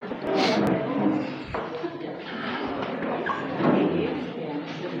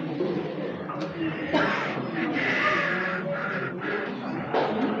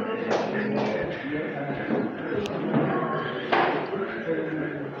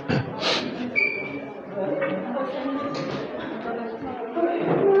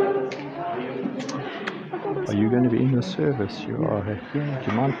you're going to be in the service. You are. Yeah.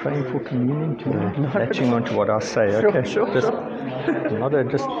 Do you mind praying for communion today? Latching on to what I say. Okay. Sure.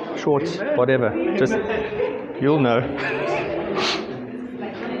 Just shorts, whatever. Just, you'll know.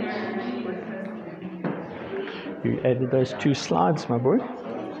 You added those 2 slides, my boy.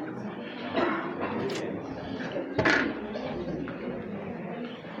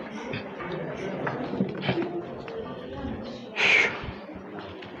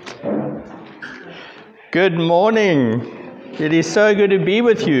 Good morning. It is so good to be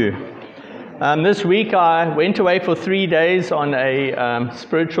with you. This week I went away for 3 days on a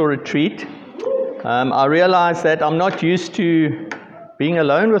spiritual retreat. I realized that I'm not used to being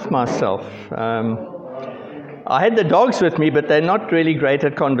alone with myself. I had the dogs with me, but they're not really great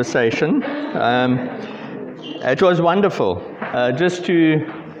at conversation. It was wonderful just to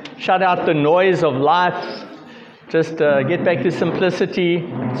shut out the noise of life, just get back to simplicity,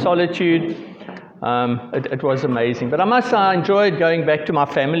 solitude. It was amazing. But I must say I enjoyed going back to my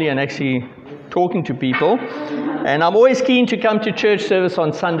family and actually talking to people. And I'm always keen to come to church service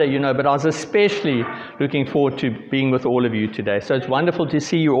on Sunday, but I was especially looking forward to being with all of you today. So it's wonderful to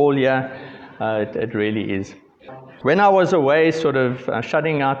see you all here. It really is. When I was away, sort of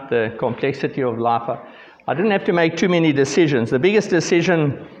shutting out the complexity of life, I didn't have to make too many decisions. The biggest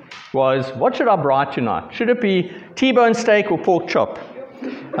decision was, what should I braai tonight? Should it be T-bone steak or pork chop?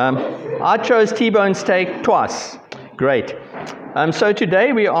 I chose T-bone steak twice. Great. So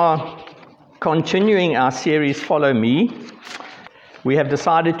today we are continuing our series, Follow Me. We have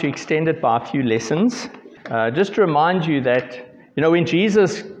decided to extend it by a few lessons. Just to remind you that, when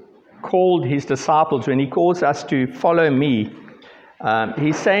Jesus called his disciples, when he calls us to follow me,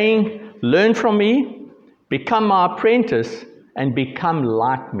 he's saying, learn from me, become my apprentice, and become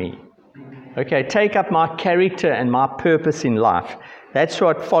like me. Okay, take up my character and my purpose in life. That's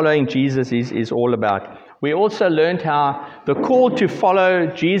what following Jesus is all about. We also learned how the call to follow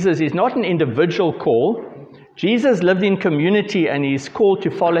Jesus is not an individual call. Jesus lived in community, and his call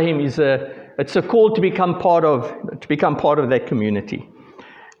to follow him it's a call to become part of that community.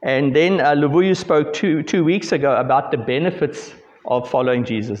 And then Luvuyu spoke two weeks ago about the benefits of following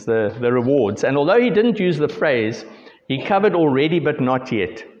Jesus, the rewards. And although he didn't use the phrase, he covered already but not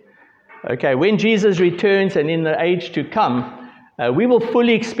yet. Okay, when Jesus returns and in the age to come, we will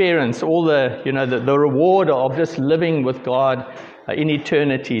fully experience all the reward of just living with God in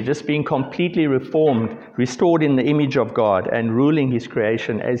eternity, just being completely reformed, restored in the image of God, and ruling his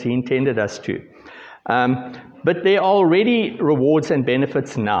creation as he intended us to. But there are already rewards and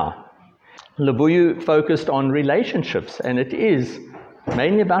benefits now. Luvuyu focused on relationships, and it is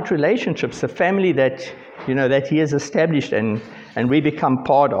mainly about relationships, the family that he has established and we become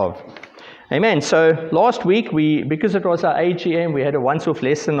part of. Amen. So last week, because it was our AGM, we had a once-off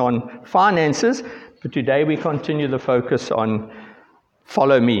lesson on finances, but today we continue the focus on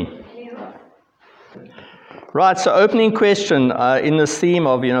follow me. Right, so opening question in this theme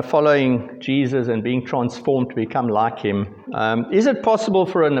of following Jesus and being transformed to become like him. Is it possible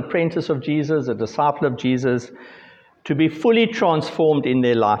for an apprentice of Jesus, a disciple of Jesus, to be fully transformed in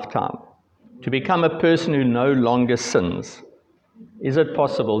their lifetime, to become a person who no longer sins? Is it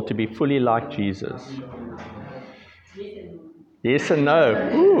possible to be fully like Jesus? Yes and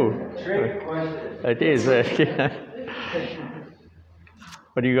no. Ooh. Great question. It is.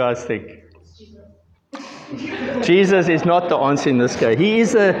 What do you guys think? Jesus is not the answer in this case. He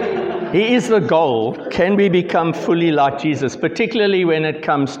is the goal. Can we become fully like Jesus, particularly when it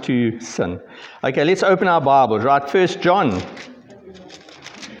comes to sin? Okay, let's open our Bibles. Right, 1 John,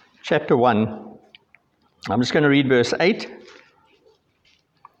 chapter 1. I'm just going to read verse 8.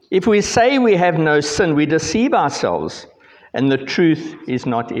 If we say we have no sin, we deceive ourselves, and the truth is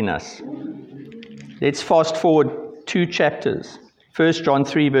not in us. Let's fast forward 2 chapters. 1 John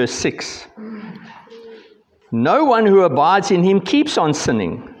 3, verse 6. No one who abides in him keeps on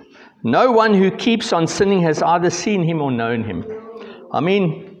sinning. No one who keeps on sinning has either seen him or known him. I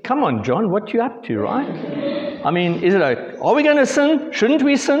mean, come on, John, what you up to, right? I mean, are we going to sin? Shouldn't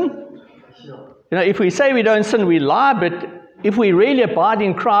we sin? If we say we don't sin, we lie, but if we really abide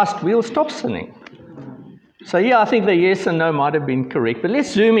in Christ, we'll stop sinning. So I think the yes and no might have been correct. But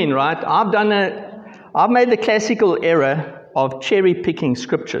let's zoom in, right? I've made the classical error of cherry-picking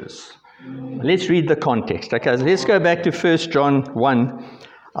scriptures. Let's read the context. Okay, so let's go back to 1 John 1.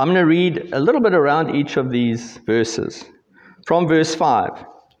 I'm going to read a little bit around each of these verses. From verse 5.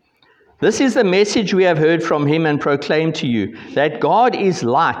 This is the message we have heard from him and proclaimed to you, that God is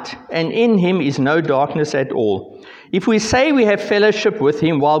light, and in him is no darkness at all. If we say we have fellowship with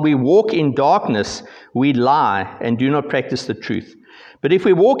him while we walk in darkness, we lie and do not practice the truth. But if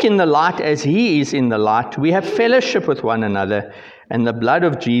we walk in the light as he is in the light, we have fellowship with one another, and the blood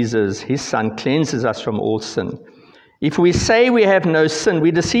of Jesus, his Son, cleanses us from all sin. If we say we have no sin,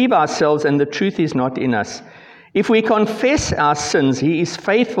 we deceive ourselves, and the truth is not in us. If we confess our sins, he is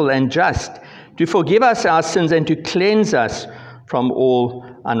faithful and just to forgive us our sins and to cleanse us from all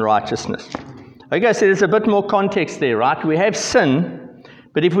unrighteousness. Okay, so there's a bit more context there, right? We have sin,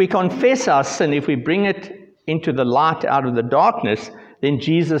 but if we confess our sin, if we bring it into the light out of the darkness, then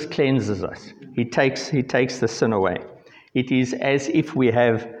Jesus cleanses us. He takes the sin away. It is as if we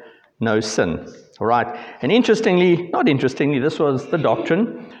have no sin. All right. And not interestingly, this was the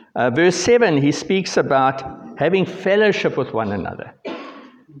doctrine. Verse 7, he speaks about having fellowship with one another.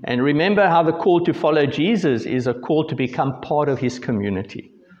 And remember how the call to follow Jesus is a call to become part of his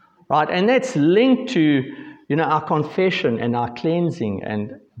community. Right? And that's linked to, our confession and our cleansing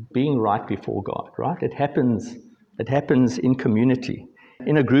and being right before God. Right? It happens in community,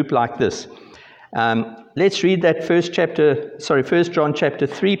 in a group like this. Let's read that 1 John chapter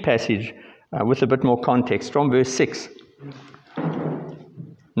 3 passage with a bit more context from verse 6.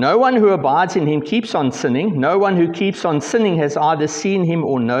 No one who abides in him keeps on sinning. No one who keeps on sinning has either seen him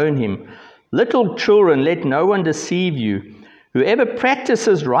or known him. Little children, let no one deceive you. Whoever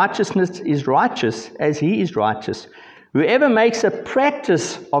practices righteousness is righteous as he is righteous. Whoever makes a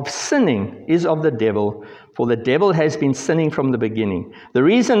practice of sinning is of the devil, for the devil has been sinning from the beginning. The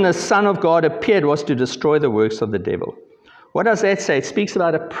reason the Son of God appeared was to destroy the works of the devil. What does that say? It speaks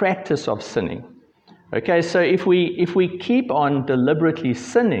about a practice of sinning. Okay, so if we keep on deliberately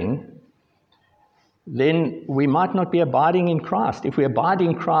sinning, then we might not be abiding in Christ. If we abide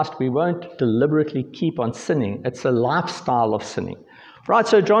in Christ, we won't deliberately keep on sinning. It's a lifestyle of sinning. Right,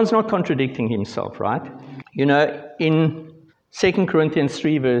 so John's not contradicting himself, right? In 2 Corinthians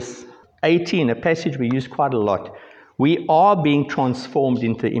 3 verse 18, a passage we use quite a lot, we are being transformed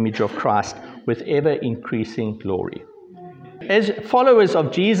into the image of Christ with ever-increasing glory. As followers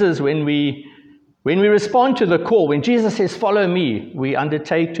of Jesus, when we respond to the call, when Jesus says, follow me, we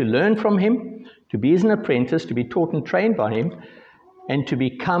undertake to learn from him, to be as an apprentice, to be taught and trained by him, and to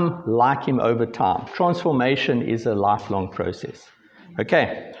become like him over time. Transformation is a lifelong process.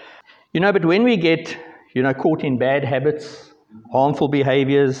 Okay. But when we get, caught in bad habits, harmful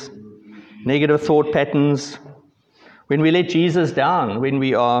behaviors, negative thought patterns, when we let Jesus down, when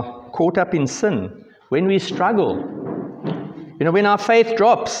we are caught up in sin, when we struggle, when our faith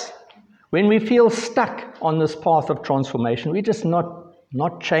drops, when we feel stuck on this path of transformation, we're just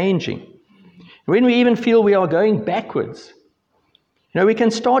not changing. When we even feel we are going backwards, we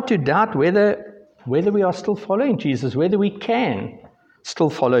can start to doubt whether we are still following Jesus, whether we can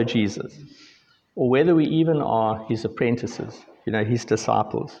still follow Jesus, or whether we even are his apprentices, his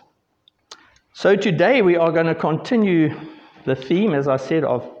disciples. So today we are going to continue the theme, as I said,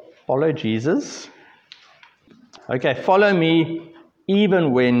 of follow Jesus. Okay, follow me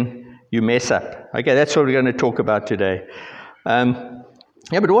even when you mess up. Okay, that's what we're going to talk about today.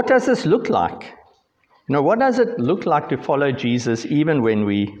 But what does this look like? What does it look like to follow Jesus even when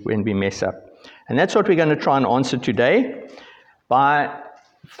we mess up? And that's what we're going to try and answer today by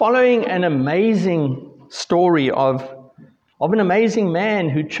following an amazing story of an amazing man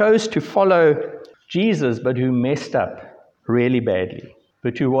who chose to follow Jesus, but who messed up really badly,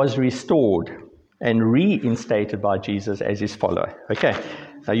 but who was restored and reinstated by Jesus as his follower. Okay,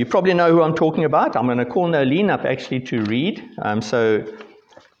 you probably know who I'm talking about. I'm going to call Nolene up actually to read, so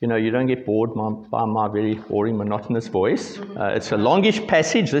you don't get bored by my very boring, monotonous voice. It's a longish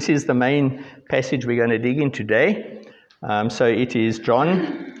passage. This is the main passage we're going to dig in today. So it is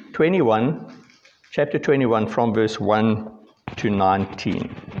John 21, chapter 21, from verse 1 to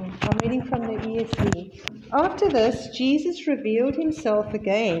 19. I'm reading from the ESV. After this, Jesus revealed himself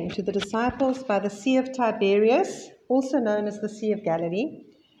again to the disciples by the Sea of Tiberias, also known as the Sea of Galilee,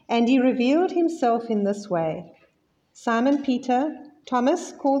 and he revealed himself in this way. Simon Peter,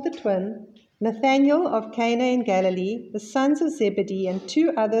 Thomas called the twin, Nathanael of Cana in Galilee, the sons of Zebedee, and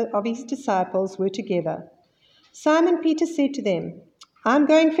 2 other of his disciples were together. Simon Peter said to them, I'm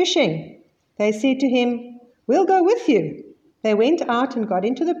going fishing. They said to him, We'll go with you. They went out and got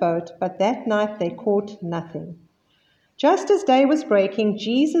into the boat, but that night they caught nothing. Just as day was breaking,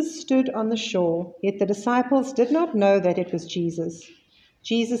 Jesus stood on the shore, yet the disciples did not know that it was Jesus.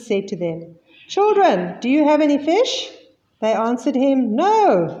 Jesus said to them, Children, do you have any fish? They answered him,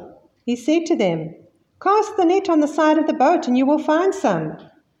 No. He said to them, Cast the net on the side of the boat and you will find some.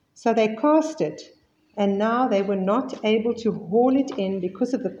 So they cast it, and now they were not able to haul it in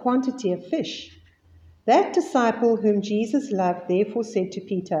because of the quantity of fish. That disciple whom Jesus loved therefore said to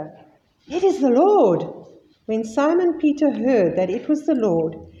Peter, It is the Lord. When Simon Peter heard that it was the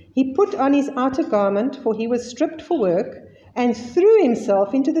Lord, he put on his outer garment, for he was stripped for work, and threw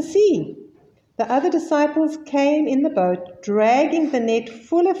himself into the sea. The other disciples came in the boat, dragging the net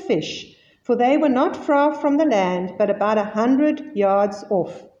full of fish, for they were not far from the land, but about 100 yards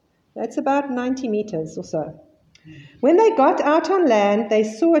off. That's about 90 meters or so. When they got out on land, they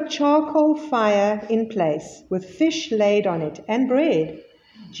saw a charcoal fire in place, with fish laid on it, and bread.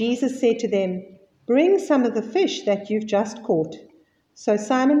 Jesus said to them, "Bring some of the fish that you've just caught." So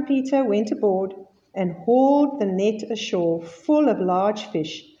Simon Peter went aboard and hauled the net ashore full of large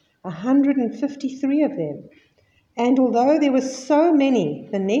fish, 153 of them. And although there were so many,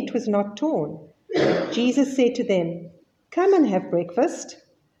 the net was not torn. Jesus said to them, "Come and have breakfast."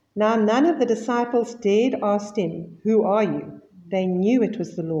 Now none of the disciples dared ask him, "Who are you?" They knew it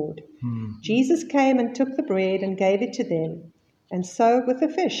was the Lord. Jesus came and took the bread and gave it to them, and so with the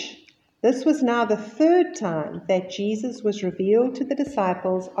fish. This was now the third time that Jesus was revealed to the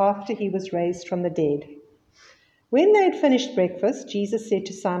disciples after he was raised from the dead. When they had finished breakfast, Jesus said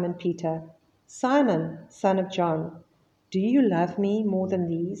to Simon Peter, "Simon, son of John, do you love me more than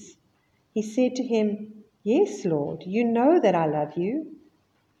these?" He said to him, "Yes, Lord, you know that I love you."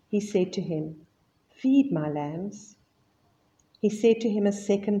 He said to him, "Feed my lambs." He said to him a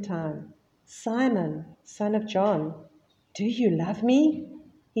second time, "Simon, son of John, do you love me?"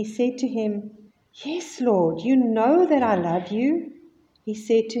 He said to him, "Yes, Lord, you know that I love you." He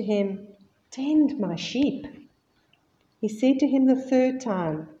said to him, "Tend my sheep." He said to him the third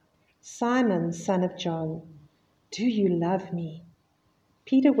time, "Simon, son of John, do you love me?"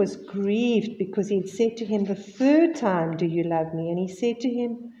 Peter was grieved because he had said to him the third time, "Do you love me?" And he said to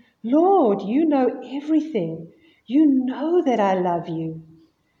him, "Lord, you know everything. You know that I love you."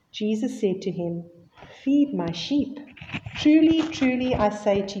 Jesus said to him, "Feed my sheep. Truly, truly, I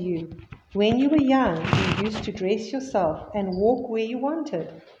say to you, when you were young, you used to dress yourself and walk where you wanted.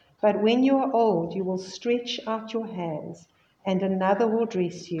 But when you are old, you will stretch out your hands, and another will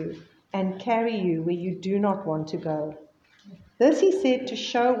dress you and carry you where you do not want to go." This he said to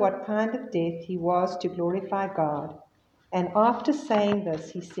show what kind of death he was to glorify God. And after saying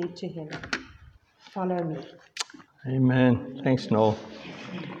this, he said to him, "Follow me." Amen. Thanks, Noel.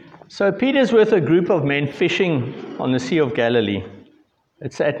 So Peter's with a group of men fishing on the Sea of Galilee.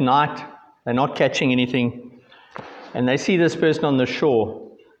 It's at night. They're not catching anything. And they see this person on the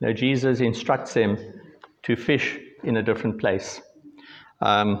shore. Now Jesus instructs them to fish in a different place.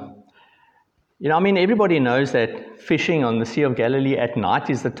 Everybody knows that fishing on the Sea of Galilee at night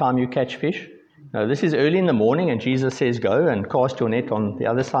is the time you catch fish. Now, this is early in the morning, and Jesus says, "Go and cast your net on the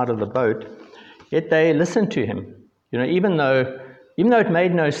other side of the boat." Yet they listen to him. Even though it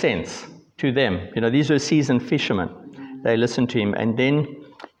made no sense to them. These were seasoned fishermen. They listened to him, and then,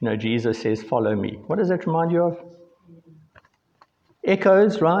 Jesus says, "Follow me." What does that remind you of?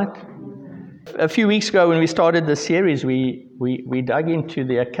 Echoes, right? A few weeks ago, when we started the series, we dug into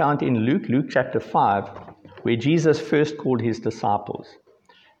the account in Luke chapter 5, where Jesus first called his disciples.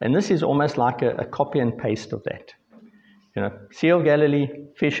 And this is almost like a copy and paste of that. Sea of Galilee,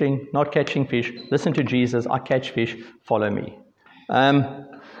 fishing, not catching fish. Listen to Jesus, "I catch fish, follow me."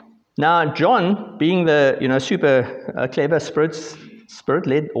 Now, John, being the super clever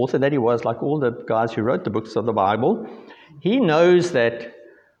spirit-led author that he was, like all the guys who wrote the books of the Bible, he knows that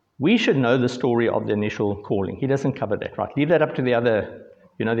we should know the story of the initial calling. He doesn't cover that, right? Leave that up to the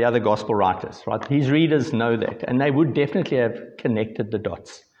other gospel writers, right? His readers know that, and they would definitely have connected the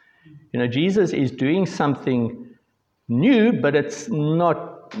dots. Jesus is doing something new, but it's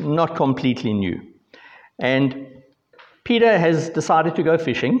not completely new. And Peter has decided to go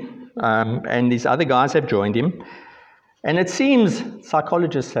fishing, and these other guys have joined him. And it seems,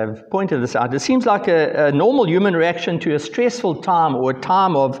 psychologists have pointed this out, it seems like a normal human reaction to a stressful time or a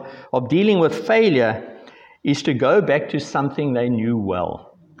time of dealing with failure is to go back to something they knew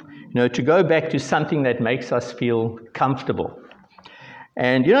well. To go back to something that makes us feel comfortable.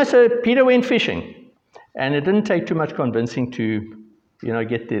 And, so Peter went fishing. And it didn't take too much convincing to,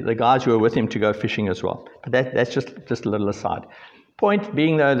 get the guys who were with him to go fishing as well. But that's just a little aside. Point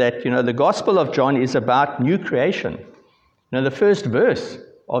being, though, that, the Gospel of John is about new creation. The first verse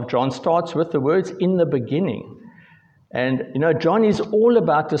of John starts with the words, "In the beginning." And, John is all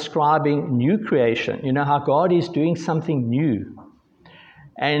about describing new creation, how God is doing something new.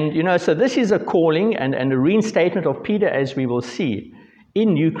 And, so this is a calling and a reinstatement of Peter, as we will see,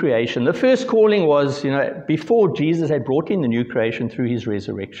 in new creation. The first calling was, before Jesus had brought in the new creation through his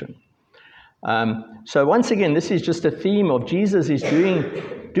resurrection. So once again, this is just a theme of Jesus is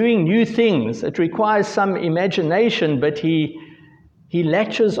doing new things. It requires some imagination, but he he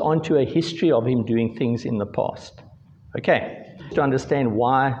latches onto a history of him doing things in the past. Okay, to understand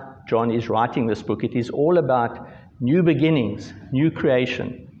why John is writing this book, it is all about new beginnings, new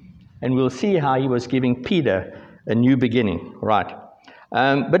creation. And we'll see how he was giving Peter a new beginning. Right.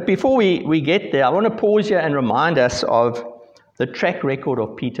 But before we get there, I want to pause here and remind us of the track record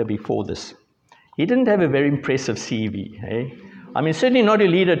of Peter before this. He didn't have a very impressive CV. Eh? I mean, certainly not to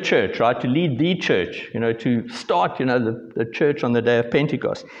lead a church, right? To lead the church, to start, the church on the day of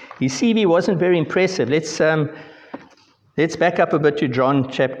Pentecost. His CV wasn't very impressive. Let's back up a bit to John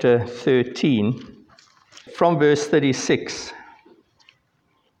chapter 13, from verse 36.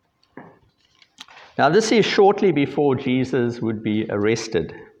 Now, this is shortly before Jesus would be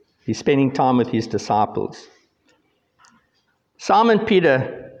arrested. He's spending time with his disciples. Simon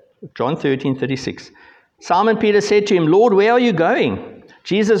Peter, John 13:36. Simon Peter said to him, Lord, where are you going?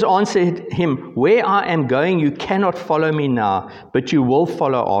 Jesus answered him, where I am going, you cannot follow me now, but you will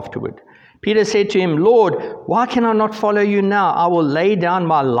follow afterward. Peter said to him, Lord, why can I not follow you now? I will lay down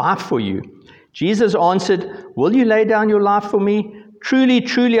my life for you. Jesus answered, will you lay down your life for me? Truly,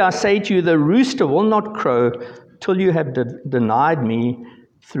 truly, I say to you, the rooster will not crow till you have denied me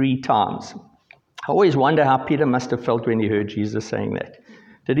 3 times. I always wonder how Peter must have felt when he heard Jesus saying that.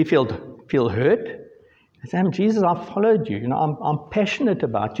 Did he feel hurt? He said, Jesus, I followed you. I'm passionate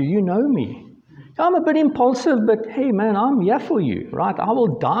about you. You know me. I'm a bit impulsive, but hey, man, I'm here for you, right? I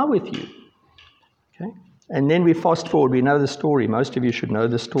will die with you. Okay? And then we fast forward. We know the story. Most of you should know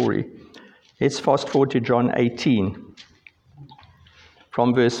the story. Let's fast forward to John 18.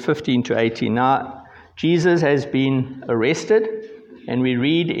 From verse 15 to 18. Now, Jesus has been arrested, and we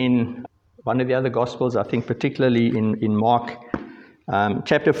read in one of the other Gospels, I think particularly in Mark,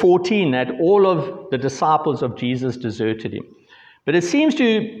 chapter 14, that all of the disciples of Jesus deserted him. But it seems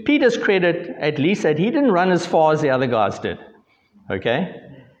to Peter's credit, at least, that he didn't run as far as the other guys did. Okay?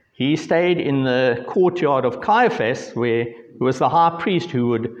 He stayed in the courtyard of Caiaphas, where it was the high priest who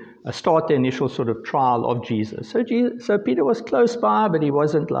would start the initial sort of trial of Jesus. So Peter was close by, but he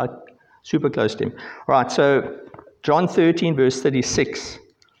wasn't like super close to him. All right, so John 13, verse 36.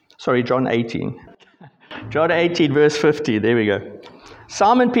 Sorry, John 18. John 18, verse 50. There we go.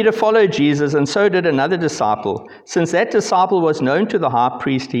 Simon Peter followed Jesus, and so did another disciple. Since that disciple was known to the high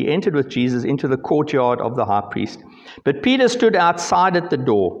priest, he entered with Jesus into the courtyard of the high priest. But Peter stood outside at the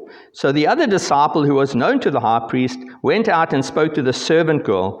door. So the other disciple, who was known to the high priest, went out and spoke to the servant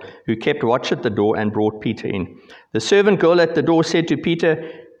girl who kept watch at the door and brought Peter in. The servant girl at the door said to Peter,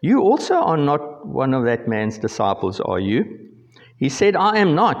 you also are not one of that man's disciples, are you? He said, I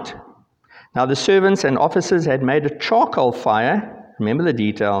am not. Now the servants and officers had made a charcoal fire, remember the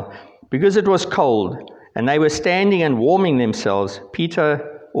detail, because it was cold, and they were standing and warming themselves.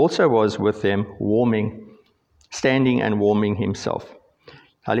 Peter also was with them, standing and warming himself.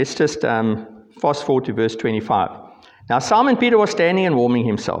 Now let's just fast forward to verse 25. Now Simon Peter was standing and warming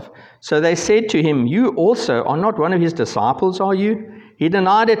himself. So they said to him, you also are not one of his disciples, are you? He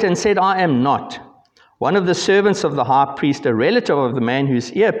denied it and said, I am not. One of the servants of the high priest, a relative of the man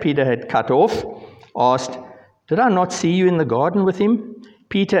whose ear Peter had cut off, asked, did I not see you in the garden with him?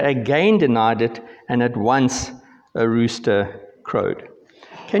 Peter again denied it, and at once a rooster crowed.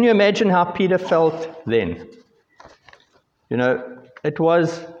 Can you imagine how Peter felt then? It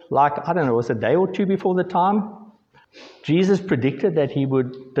was like, I don't know, it was a day or two before the time. Jesus predicted that he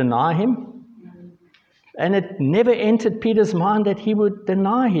would deny him. And it never entered Peter's mind that he would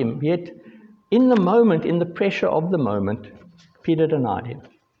deny him. Yet, in the moment, in the pressure of the moment, Peter denied him.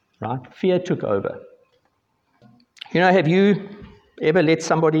 Right? Fear took over. Have you ever let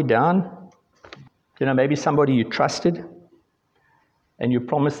somebody down? Maybe somebody you trusted, and you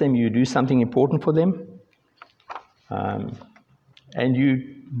promised them you do something important for them. And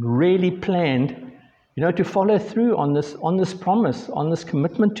you really planned, to follow through on this promise, on this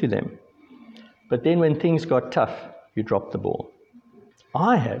commitment to them. But then when things got tough, you dropped the ball.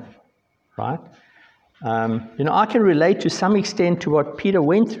 I have, right? I can relate to some extent to what Peter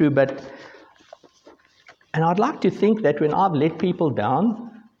went through, and I'd like to think that when I've let people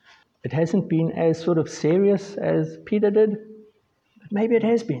down, it hasn't been as sort of serious as Peter did. But maybe it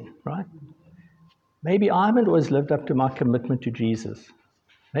has been, right? Maybe I haven't always lived up to my commitment to Jesus.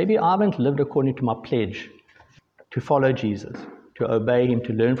 Maybe I haven't lived according to my pledge to follow Jesus, to obey him,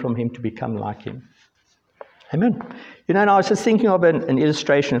 to learn from him, to become like him. Amen. And I was just thinking of an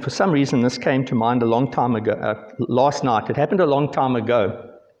illustration, and for some reason this came to mind a long time ago, last night. It happened a long time ago.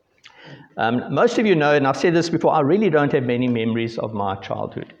 Most of you know, and I've said this before, I really don't have many memories of my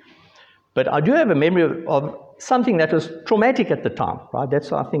childhood. But I do have a memory of something that was traumatic at the time, right?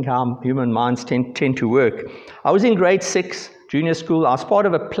 That's, I think, how human minds tend to work. I was in grade 6, junior school, I was part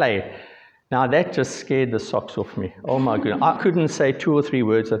of a play. Now that just scared the socks off me. Oh my goodness. I couldn't say 2 or 3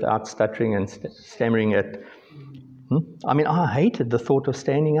 words without stuttering and stammering it. I mean, I hated the thought of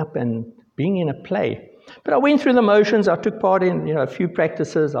standing up and being in a play. But I went through the motions. I took part in, a few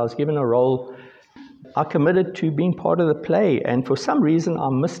practices. I was given a role. I committed to being part of the play. And for some reason, I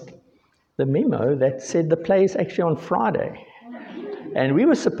missed the memo that said the play is actually on Friday. And we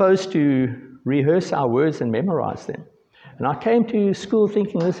were supposed to rehearse our words and memorize them. And I came to school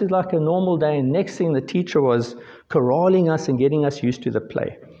thinking this is like a normal day. And next thing, the teacher was corralling us and getting us used to the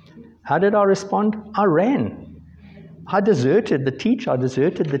play. How did I respond? I ran. I deserted the teacher. I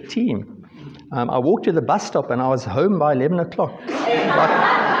deserted the team. I walked to the bus stop and I was home by 11 o'clock.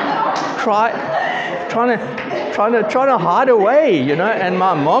 Trying to hide away, And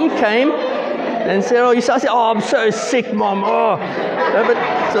my mom came and said, "Oh, you." I said, "Oh, I'm so sick, Mom. Oh."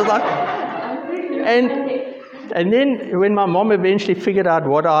 And then when my mom eventually figured out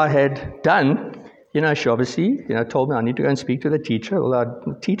what I had done, she obviously, told me I need to go and speak to the teacher. Well,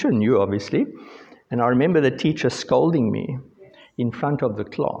 the teacher knew, obviously. And I remember the teacher scolding me in front of the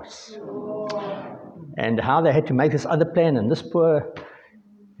class. And how they had to make this other plan, and this poor,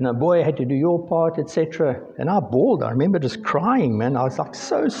 boy had to do your part, etc. And I bawled. I remember just crying, man. I was like,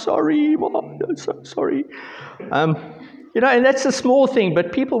 "So sorry, Mom. I'm so sorry." And that's a small thing,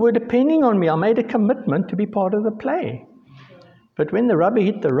 but people were depending on me. I made a commitment to be part of the play. But when the rubber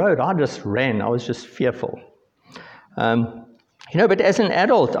hit the road, I just ran. I was just fearful. But as an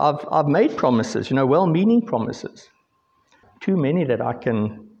adult, I've made promises, well-meaning promises. Too many that I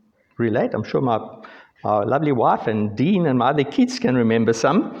can relate. I'm sure my lovely wife and Dean and my other kids can remember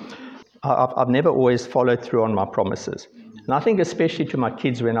some. I've never always followed through on my promises. And I think especially to my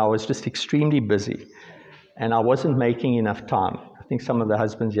kids when I was just extremely busy and I wasn't making enough time. I think some of the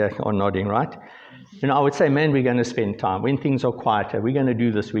husbands here are nodding, right? I would say, "Man, we're going to spend time. When things are quieter, we're going to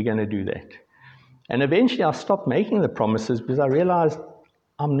do this, we're going to do that." And eventually I stopped making the promises because I realized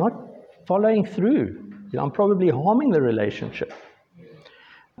I'm not following through. I'm probably harming the relationship.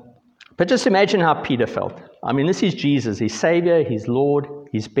 But just imagine how Peter felt. I mean, this is Jesus, his Savior, his Lord,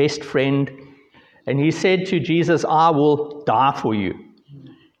 his best friend. And he said to Jesus, "I will die for you."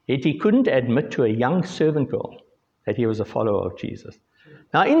 Yet he couldn't admit to a young servant girl that he was a follower of Jesus.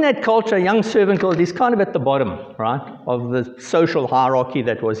 Now, in that culture, a young servant girl is kind of at the bottom, right, of the social hierarchy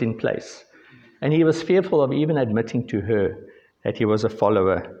that was in place. And he was fearful of even admitting to her that he was a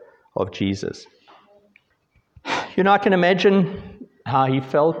follower of Jesus. I can imagine how he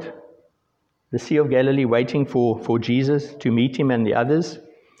felt, the Sea of Galilee, waiting for Jesus to meet him and the others.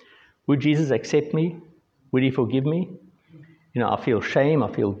 Would Jesus accept me? Would he forgive me? I feel shame, I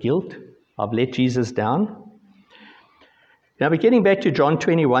feel guilt. I've let Jesus down. Now, but getting back to John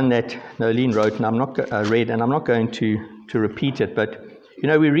 21 that Nolene wrote, and I'm not going to repeat it, but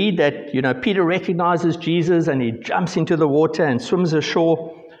we read that Peter recognizes Jesus and he jumps into the water and swims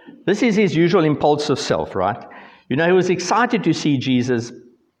ashore. This is his usual impulsive self, right? He was excited to see Jesus,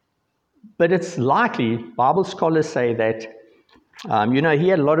 but it's likely, Bible scholars say that, he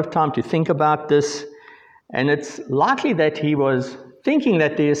had a lot of time to think about this, and it's likely that he was thinking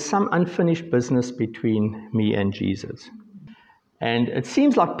that there's some unfinished business between me and Jesus. And it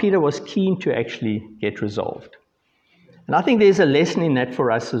seems like Peter was keen to actually get resolved. And I think there's a lesson in that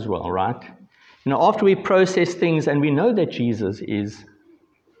for us as well, right? After we process things and we know that Jesus is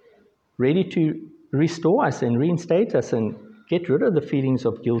ready to restore us and reinstate us and get rid of the feelings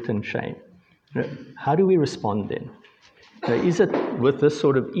of guilt and shame, how do we respond then? Is it with this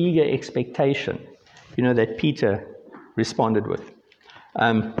sort of eager expectation, that Peter responded with?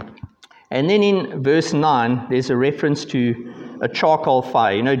 And then in verse 9, there's a reference to a charcoal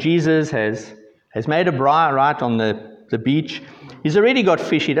fire. Jesus has made a braai right on the beach. He's already got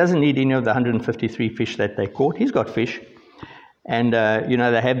fish. He doesn't need any of the 153 fish that they caught. He's got fish. And,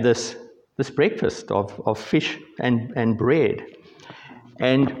 they have this breakfast of fish and bread.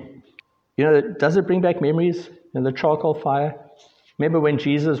 And, does it bring back memories? The charcoal fire. Remember when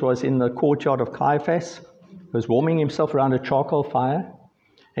Jesus was in the courtyard of Caiaphas? He was warming himself around a charcoal fire.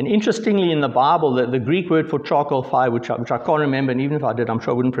 And interestingly, in the Bible, the Greek word for charcoal fire, which I can't remember, and even if I did, I'm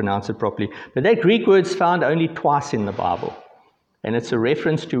sure I wouldn't pronounce it properly, but that Greek word's found only twice in the Bible. And it's a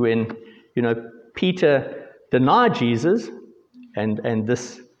reference to when, Peter denied Jesus, and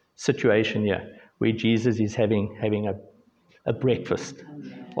this situation here, where Jesus is having a breakfast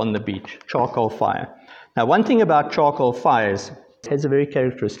on the beach, charcoal fire. Now, one thing about charcoal fires, it has a very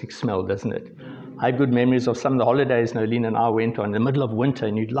characteristic smell, doesn't it? I have good memories of some of the holidays Nolene and I went on in the middle of winter,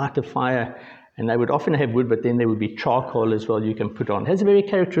 and you'd light a fire, and they would often have wood, but then there would be charcoal as well you can put on. It has a very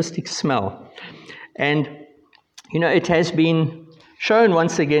characteristic smell. And, It has been shown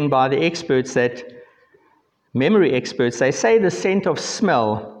once again by the experts memory experts, they say the scent of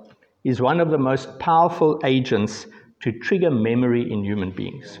smell is one of the most powerful agents to trigger memory in human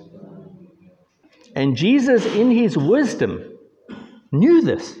beings. And Jesus, in his wisdom, knew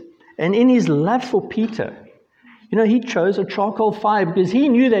this. And in his love for Peter, he chose a charcoal fire because he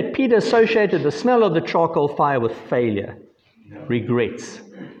knew that Peter associated the smell of the charcoal fire with failure, regrets.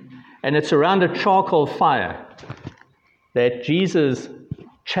 And it's around a charcoal fire that Jesus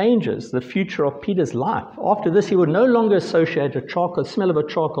changes the future of Peter's life. After this, he would no longer associate the smell of a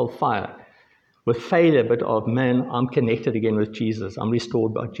charcoal fire with failure, but of, man, I'm connected again with Jesus. I'm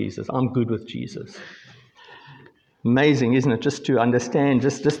restored by Jesus. I'm good with Jesus. Amazing, isn't it? Just to understand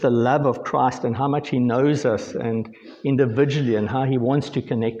just the love of Christ and how much he knows us and individually and how he wants to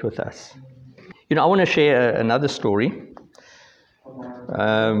connect with us. I want to share another story.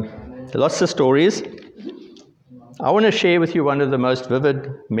 Lots of stories. I want to share with you one of the most vivid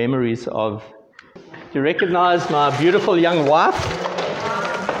memories of... Do you recognize my beautiful young wife?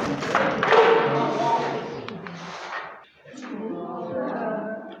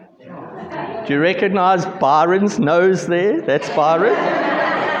 Do you recognize Byron's nose there? That's Byron.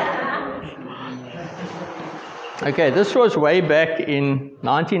 Okay, this was way back in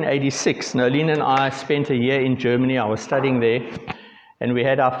 1986. Nolene and I spent a year in Germany. I was studying there, and we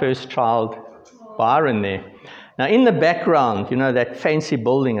had our first child, Byron, there. Now, in the background, that fancy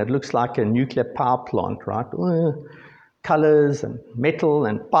building, it looks like a nuclear power plant, right? Colors and metal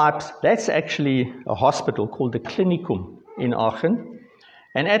and pipes. That's actually a hospital called the Klinikum in Aachen.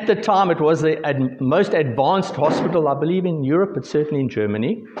 And at the time, it was the most advanced hospital, I believe, in Europe, but certainly in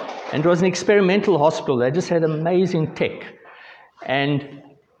Germany. And it was an experimental hospital. They just had amazing tech. And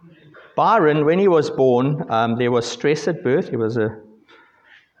Byron, when he was born, there was stress at birth. He was a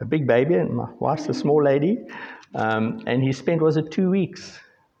big baby, and my wife's a small lady. And he spent, 2 weeks?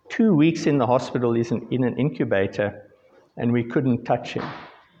 2 weeks in the hospital. He's in an incubator, and we couldn't touch him.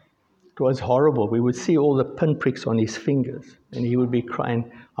 It was horrible. We would see all the pinpricks on his fingers, and he would be crying.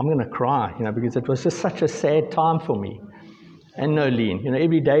 I'm going to cry, because it was just such a sad time for me. And Nolene,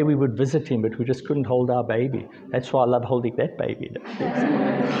 every day we would visit him, but we just couldn't hold our baby. That's why I love holding that baby.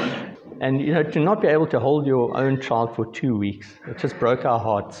 And, to not be able to hold your own child for 2 weeks, it just broke our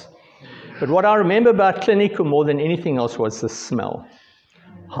hearts. But what I remember about Klinikum more than anything else was the smell.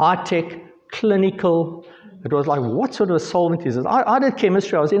 High-tech, clinical. It was like, what sort of a solvent is this? I did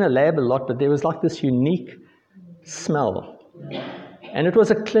chemistry. I was in a lab a lot, but there was like this unique smell. And it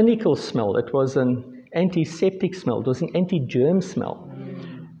was a clinical smell. It was an antiseptic smell. It was an anti-germ smell.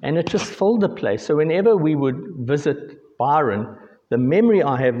 And it just filled the place. So whenever we would visit Byron, the memory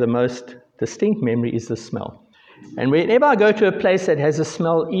I have, the most distinct memory, is the smell. And whenever I go to a place that has a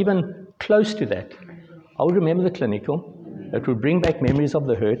smell even close to that, I would remember the clinical. It would bring back memories of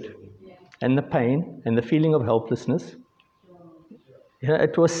the hurt and the pain and the feeling of helplessness.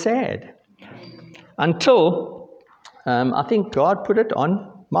 It was sad. Until I think God put it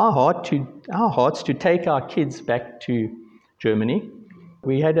on our hearts to take our kids back to Germany.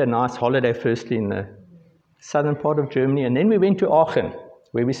 We had a nice holiday firstly in the southern part of Germany, and then we went to Aachen,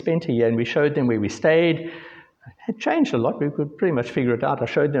 where we spent a year, and we showed them where we stayed. It had changed a lot. We could pretty much figure it out. I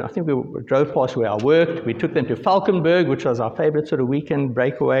showed them, I think we drove past where I worked. We took them to Falkenberg, which was our favorite sort of weekend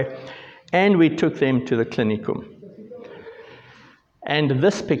breakaway, and we took them to the Klinikum. And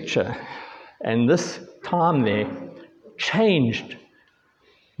this picture and this time there changed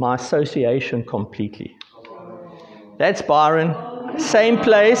my association completely. That's Byron, same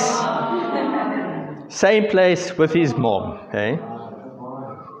place with his mom. Okay?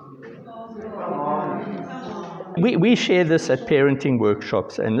 We share this at parenting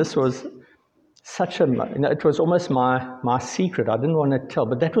workshops, and this was it was almost my secret. I didn't want to tell,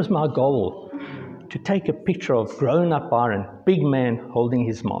 but that was my goal, to take a picture of grown-up Byron, big man holding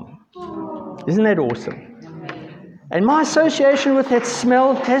his mom. Isn't that awesome? And my association with that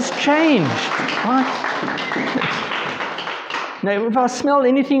smell has changed. Right? Now, if I smell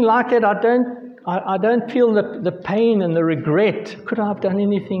anything like that, I don't feel the pain and the regret. Could I have done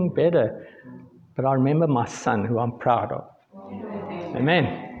anything better? But I remember my son, who I'm proud of.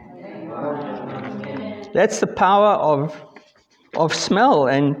 Amen. That's the power of smell,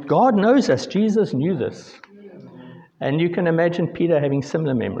 and God knows us. Jesus knew this. And you can imagine Peter having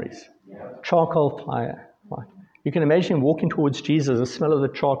similar memories. Charcoal fire. Right? You can imagine him walking towards Jesus, the smell of the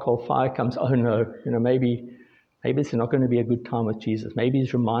charcoal fire comes, oh no, maybe it's not going to be a good time with Jesus. Maybe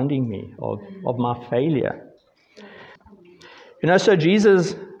he's reminding me of my failure. So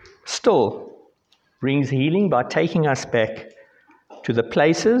Jesus still brings healing by taking us back to the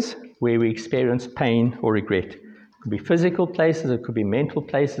places where we experience pain or regret. It could be physical places, it could be mental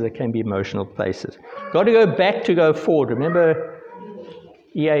places, it can be emotional places. Got to go back to go forward. Remember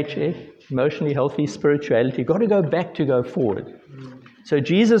EHF, emotionally healthy spirituality. Got to go back to go forward. So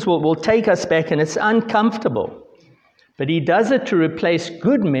Jesus will take us back, and it's uncomfortable. But he does it to replace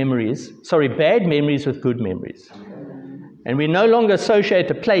bad memories with good memories. And we no longer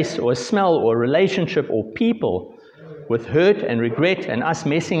associate a place or a smell or a relationship or people with hurt and regret and us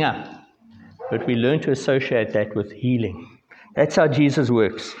messing up. But we learn to associate that with healing. That's how Jesus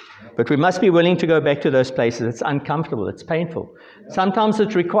works. But we must be willing to go back to those places. It's uncomfortable. It's painful. Sometimes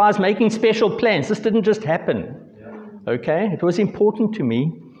it requires making special plans. This didn't just happen. Okay? It was important to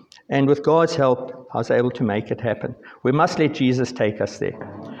me. And with God's help, I was able to make it happen. We must let Jesus take us there.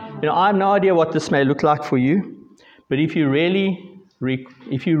 I have no idea what this may look like for you. But if you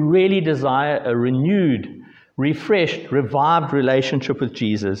really desire a renewed, refreshed, revived relationship with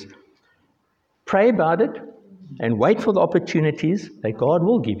Jesus, pray about it and wait for the opportunities that God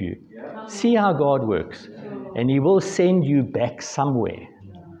will give you. See how God works. And he will send you back somewhere.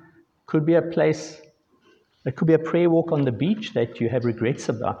 Could be a place, it could be a prayer walk on the beach that you have regrets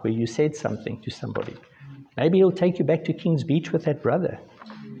about, where you said something to somebody. Maybe he'll take you back to King's Beach with that brother.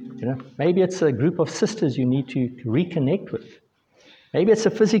 Maybe it's a group of sisters you need to reconnect with. Maybe it's a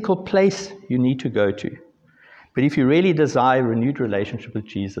physical place you need to go to. But if you really desire a renewed relationship with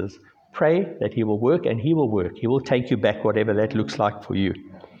Jesus, pray that he will work, and he will work. He will take you back, whatever that looks like for you.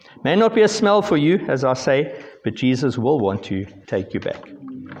 May not be a smell for you, as I say, but Jesus will want to take you back.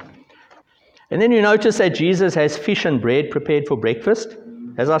 And then you notice that Jesus has fish and bread prepared for breakfast.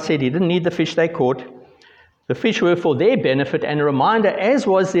 As I said, he didn't need the fish they caught. The fish were for their benefit, and a reminder, as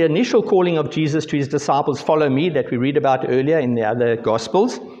was the initial calling of Jesus to his disciples, follow me, that we read about earlier in the other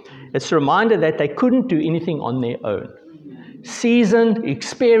Gospels. It's a reminder that they couldn't do anything on their own. Seasoned,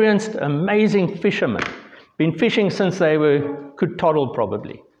 experienced, amazing fishermen. Been fishing since they could toddle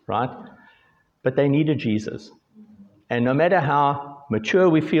probably, right? But they needed Jesus. And no matter how mature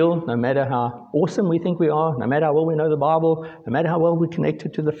we feel, no matter how awesome we think we are, no matter how well we know the Bible, no matter how well we're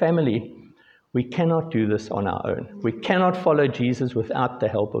connected to the family, we cannot do this on our own. We cannot follow Jesus without the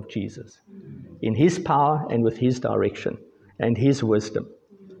help of Jesus, in his power and with his direction and his wisdom.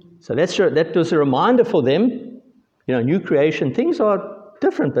 So that was a reminder for them. New creation, things are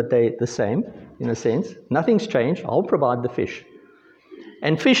different, but they're the same in a sense. Nothing's changed. I'll provide the fish.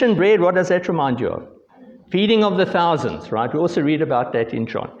 And fish and bread, what does that remind you of? Feeding of the thousands, right? We also read about that in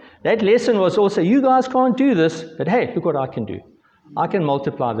John. That lesson was also, you guys can't do this, but hey, look what I can do. I can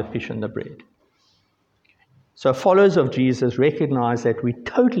multiply the fish and the bread. So followers of Jesus recognize that we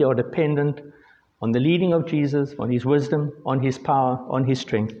totally are dependent on the leading of Jesus, on his wisdom, on his power, on his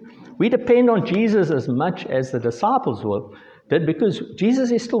strength. We depend on Jesus as much as the disciples did, because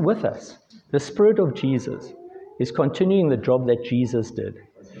Jesus is still with us. The Spirit of Jesus is continuing the job that Jesus did.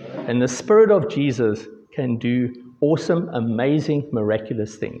 And the Spirit of Jesus can do awesome, amazing,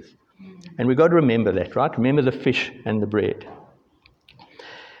 miraculous things. And we've got to remember that, right? Remember the fish and the bread.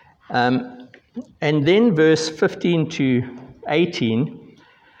 And then verse 15 to 18,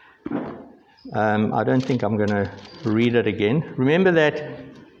 I don't think I'm going to read it again. Remember that,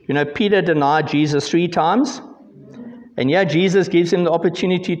 Peter denied Jesus 3 times. And Jesus gives him the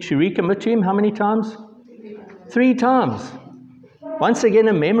opportunity to recommit to him. How many times? 3 times. Once again,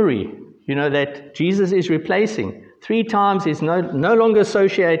 a memory, that Jesus is replacing. 3 times is no longer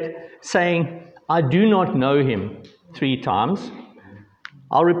associate saying, I do not know him 3 times.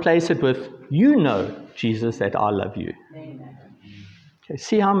 I'll replace it with, Jesus, that I love you. Okay,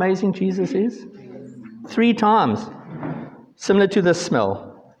 see how amazing Jesus is? 3 times. Similar to the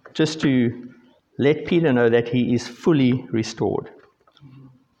smell, just to let Peter know that he is fully restored.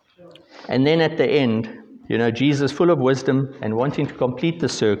 And then at the end, Jesus, full of wisdom and wanting to complete the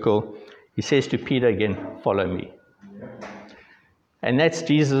circle, he says to Peter again, follow me. And that's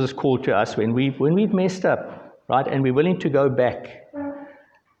Jesus' call to us when we've messed up, right? And we're willing to go back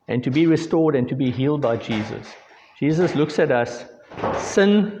and to be restored and to be healed by Jesus. Jesus looks at us,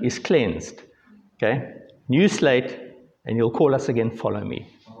 sin is cleansed, okay? New slate, and he'll call us again, follow me.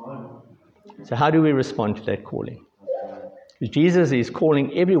 So how do we respond to that calling? Because Jesus is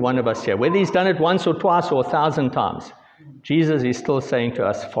calling every one of us here, whether he's done it once or twice or 1,000 times. Jesus is still saying to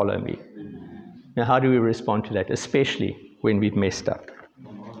us, follow me. Now, how do we respond to that, especially when we've messed up?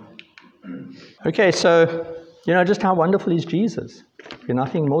 Okay, so, just how wonderful is Jesus?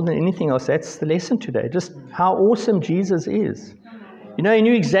 Nothing more than anything else. That's the lesson today. Just how awesome Jesus is. He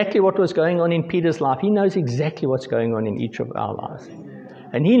knew exactly what was going on in Peter's life. He knows exactly what's going on in each of our lives.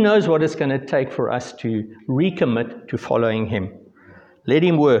 And he knows what it's going to take for us to recommit to following him. Let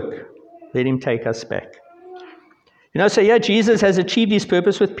him work. Let him take us back. So yeah, Jesus has achieved his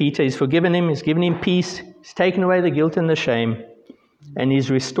purpose with Peter. He's forgiven him, he's given him peace, he's taken away the guilt and the shame, and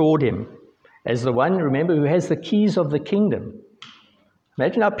he's restored him as the one, remember, who has the keys of the kingdom.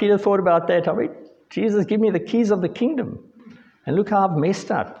 Imagine how Peter thought about that. Jesus, give me the keys of the kingdom. And look how I've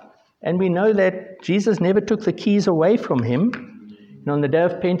messed up. And we know that Jesus never took the keys away from him. On the day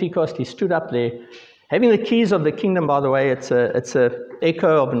of Pentecost, he stood up there. Having the keys of the kingdom, by the way, it's a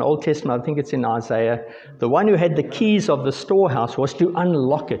echo of an Old Testament. I think it's in Isaiah. The one who had the keys of the storehouse was to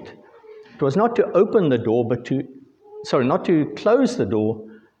unlock it. It was not to open the door, not to close the door,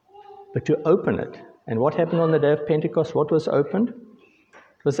 but to open it. And what happened on the day of Pentecost? What was opened?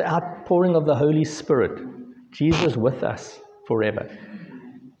 It was the outpouring of the Holy Spirit. Jesus with us forever.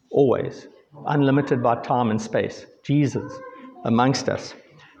 Always. Unlimited by time and space. Jesus amongst us.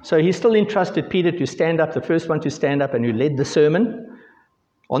 So he still entrusted Peter to stand up, the first one to stand up, and who led the sermon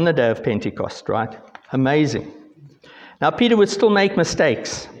on the day of Pentecost, right? Amazing. Now, Peter would still make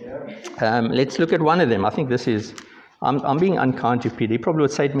mistakes. Let's look at one of them. I think this is, I'm being unkind to Peter. He probably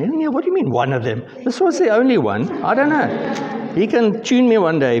would say to me, what do you mean one of them? This was the only one. I don't know. He can tune me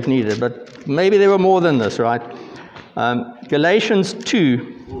one day if needed, but maybe there were more than this, right? Galatians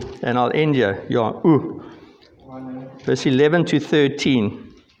 2, and I'll end here. Verse 11 to 13.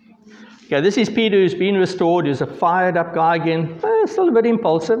 Okay, this is Peter who's been restored, who's a fired up guy again. Still a bit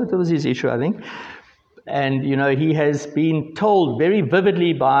impulsive. That was his issue, I think. And, he has been told very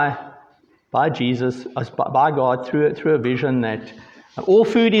vividly by Jesus, by God, through a vision that all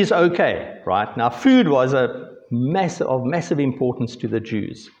food is okay, right? Now, food was of massive importance to the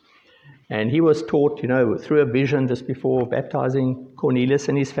Jews. And he was taught, through a vision just before baptizing Cornelius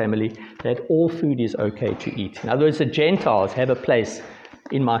and his family, that all food is okay to eat. In other words, the Gentiles have a place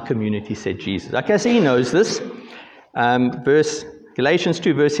in my community, said Jesus. Okay, so he knows this. Galatians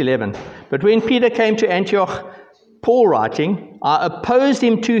 2, verse 11. But when Peter came to Antioch, Paul writing, I opposed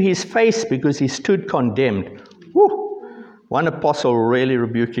him to his face because he stood condemned. Woo! One apostle really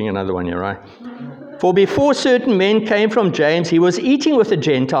rebuking another one here, right? For before certain men came from James, he was eating with the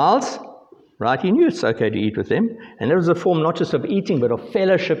Gentiles, right? He knew it's okay to eat with them. And there was a form not just of eating, but of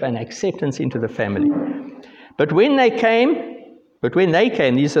fellowship and acceptance into the family. But when they came,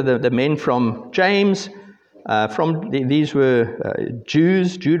 these are the men from James, these were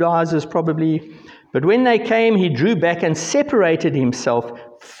Jews, Judaizers probably. But when they came, he drew back and separated himself,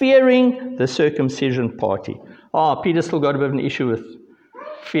 fearing the circumcision party. Peter still got a bit of an issue with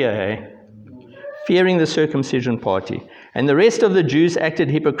fear, hey? Fearing the circumcision party. And the rest of the Jews acted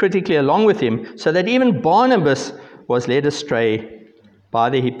hypocritically along with him, so that even Barnabas was led astray by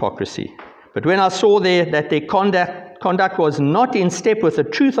their hypocrisy. But when I saw that their conduct was not in step with the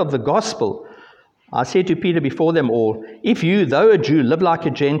truth of the gospel, I said to Peter before them all, if you, though a Jew, live like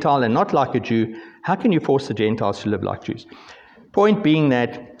a Gentile and not like a Jew, how can you force the Gentiles to live like Jews? Point being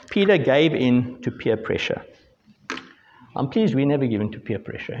that Peter gave in to peer pressure. I'm pleased we never give in to peer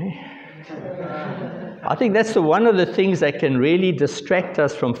pressure. I think that's one of the things that can really distract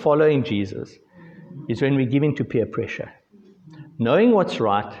us from following Jesus, is when we give in to peer pressure. Knowing what's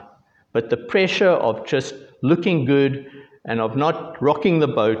right, but the pressure of just looking good and of not rocking the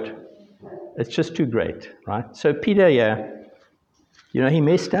boat, it's just too great, right? So Peter, he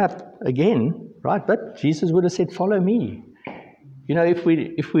messed up again, right? But Jesus would have said, follow me.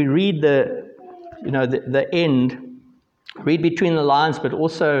 If we read the end, read between the lines, but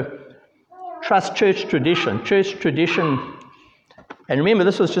also trust church tradition. And remember,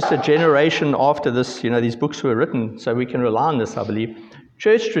 this was just a generation after this, these books were written, so we can rely on this, I believe.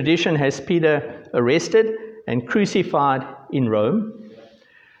 Church tradition has Peter arrested and crucified in Rome.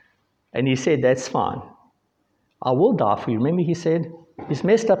 And he said, that's fine. I will die for you. Remember, he said, he's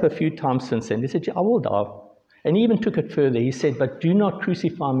messed up a few times since then. He said, I will die. And he even took it further. He said, but do not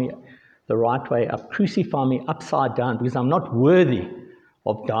crucify me the right way up. Crucify me upside down, because I'm not worthy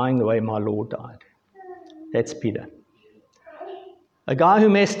of dying the way my Lord died. That's Peter. A guy who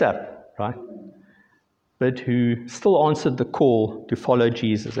messed up, right? But who still answered the call to follow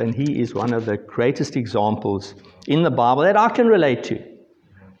Jesus. And he is one of the greatest examples in the Bible that I can relate to.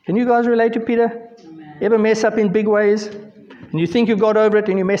 Can you guys relate to Peter? Amen. Ever mess up in big ways? And you think you got over it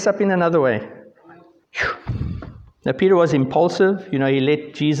and you mess up in another way? Whew. Now, Peter was impulsive. He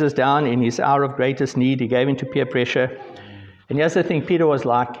let Jesus down in his hour of greatest need. He gave in to peer pressure. And here's the thing, Peter was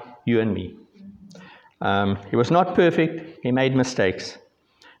like you and me. He was not perfect. He made mistakes.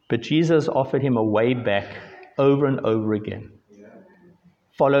 But Jesus offered him a way back over and over again.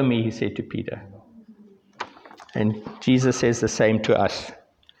 Follow me, he said to Peter. And Jesus says the same to us.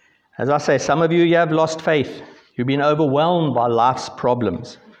 As I say, some of you have lost faith. You've been overwhelmed by life's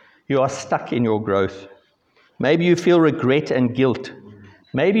problems. You are stuck in your growth. Maybe you feel regret and guilt.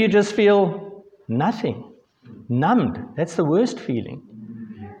 Maybe you just feel nothing, numbed. That's the worst feeling.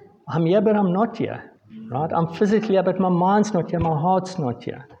 I'm here, but I'm not here. Right? I'm physically here, but my mind's not here, my heart's not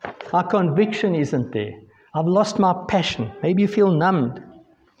here. My conviction isn't there. I've lost my passion. Maybe you feel numbed.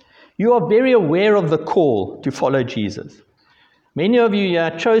 You are very aware of the call to follow Jesus. Many of you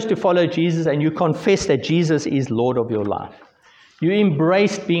chose to follow Jesus, and you confess that Jesus is Lord of your life. You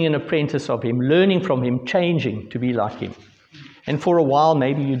embraced being an apprentice of Him, learning from Him, changing to be like Him. And for a while,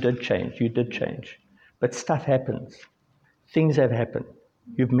 maybe you did change. But stuff happens. Things have happened.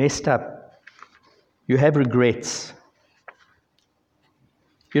 You've messed up. You have regrets.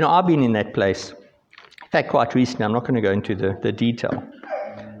 You know, I've been in that place. In fact, quite recently, I'm not going to go into the detail.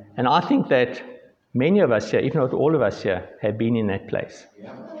 And I think that many of us here, if not all of us here, have been in that place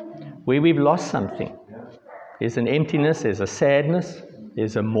where we've lost something. There's an emptiness, there's a sadness,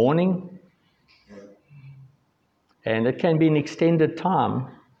 there's a mourning. And it can be an extended time.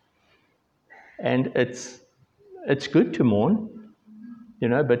 And it's good to mourn, you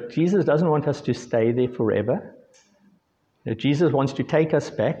know, but Jesus doesn't want us to stay there forever. You know, Jesus wants to take us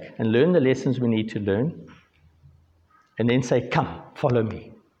back and learn the lessons we need to learn. And then say, come, follow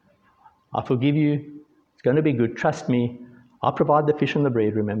me. I forgive you. It's going to be good. Trust me. I'll provide the fish and the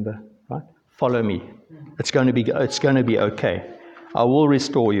bread, remember. Right? Follow me. It's going to be okay. I will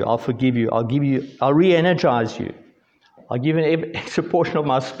restore you. I'll forgive you. I'll re-energize you. I'll give you an extra portion of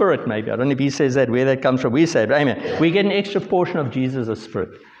my spirit, maybe. I don't know if he says that, where that comes from. We say it. Amen. We get an extra portion of Jesus' spirit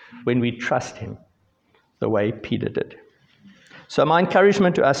when we trust him the way Peter did. So my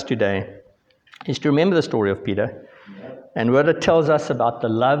encouragement to us today is to remember the story of Peter and what it tells us about the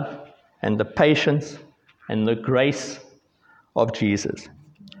love and the patience and the grace of Jesus,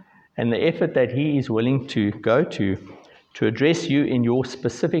 and the effort that he is willing to go to address you in your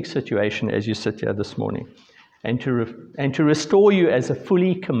specific situation as you sit here this morning, and to restore you as a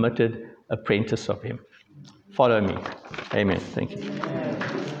fully committed apprentice of him. Follow me. Amen. Thank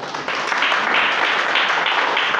you.